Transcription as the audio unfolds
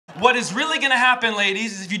What is really gonna happen,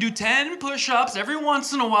 ladies, is if you do 10 push-ups every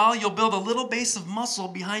once in a while, you'll build a little base of muscle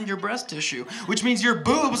behind your breast tissue, which means your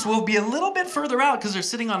boobs will be a little bit further out because they're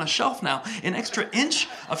sitting on a shelf now. An extra inch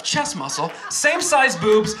of chest muscle, same size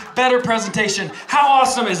boobs, better presentation. How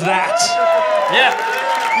awesome is that? Yeah.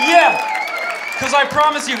 Because I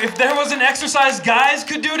promise you, if there was an exercise guys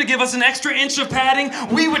could do to give us an extra inch of padding,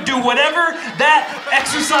 we would do whatever that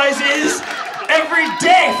exercise is every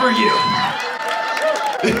day for you.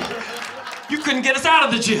 You couldn't get us out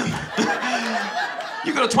of the gym.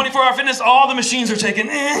 You go to 24 Hour Fitness, all the machines are taken.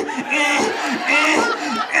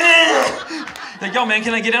 Like, yo man,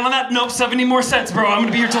 can I get in on that? Nope, 70 more sets, bro. I'm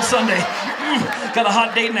gonna be here till Sunday. Got a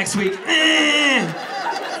hot date next week.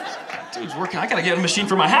 Dude's working, I gotta get a machine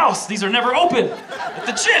for my house. These are never open at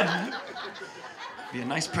the gym. Be a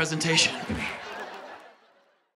nice presentation.